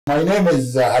My name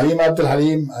is Halim Abdul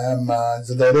Halim. I am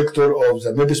the director of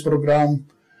the MIPIS program.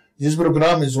 This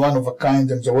program is one of a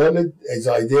kind in the world.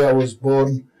 The idea was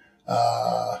born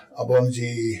upon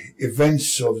the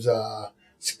events of the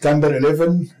September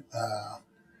 11,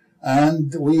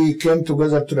 and we came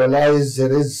together to realize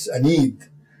there is a need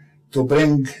to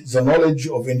bring the knowledge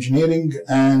of engineering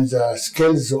and the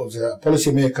skills of the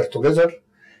policymaker together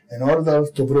in order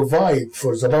to provide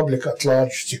for the public at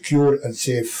large secure and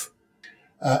safe.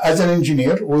 As an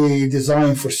engineer, we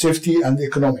design for safety and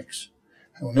economics.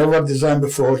 We never designed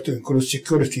before to include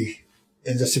security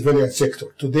in the civilian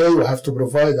sector. Today, we have to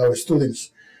provide our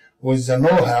students with the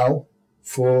know-how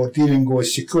for dealing with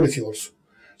security also.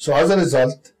 So as a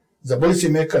result, the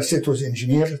policymaker sits with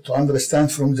engineer to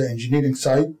understand from the engineering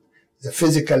side the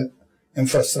physical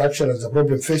infrastructure and the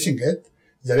problem facing it.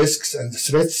 The risks and the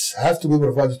threats have to be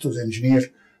provided to the engineer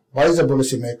by the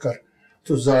policymaker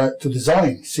to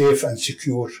design safe and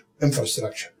secure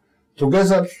infrastructure.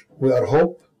 Together, we are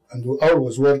hope and we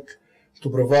always work to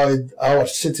provide our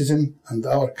citizen and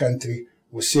our country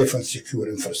with safe and secure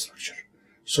infrastructure.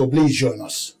 So please join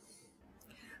us.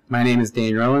 My name is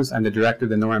Dane Rose. I'm the director of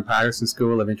the Norman Patterson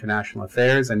School of International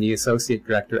Affairs and the associate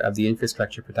director of the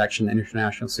Infrastructure Protection and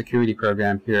International Security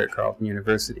Program here at Carleton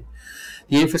University.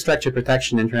 The Infrastructure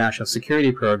Protection and International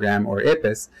Security Program, or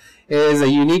MIPIS, is a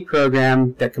unique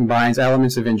program that combines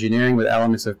elements of engineering with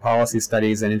elements of policy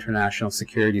studies and international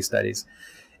security studies.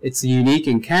 It's unique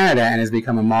in Canada and has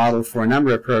become a model for a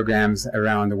number of programs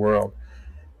around the world.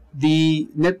 The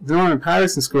Norman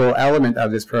Patterson School element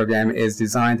of this program is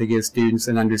designed to give students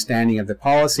an understanding of the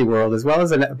policy world as well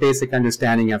as a basic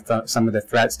understanding of some of the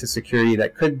threats to security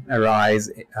that could arise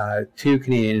to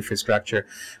Canadian infrastructure,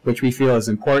 which we feel is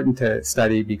important to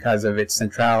study because of its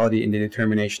centrality in the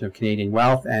determination of Canadian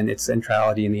wealth and its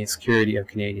centrality in the security of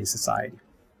Canadian society.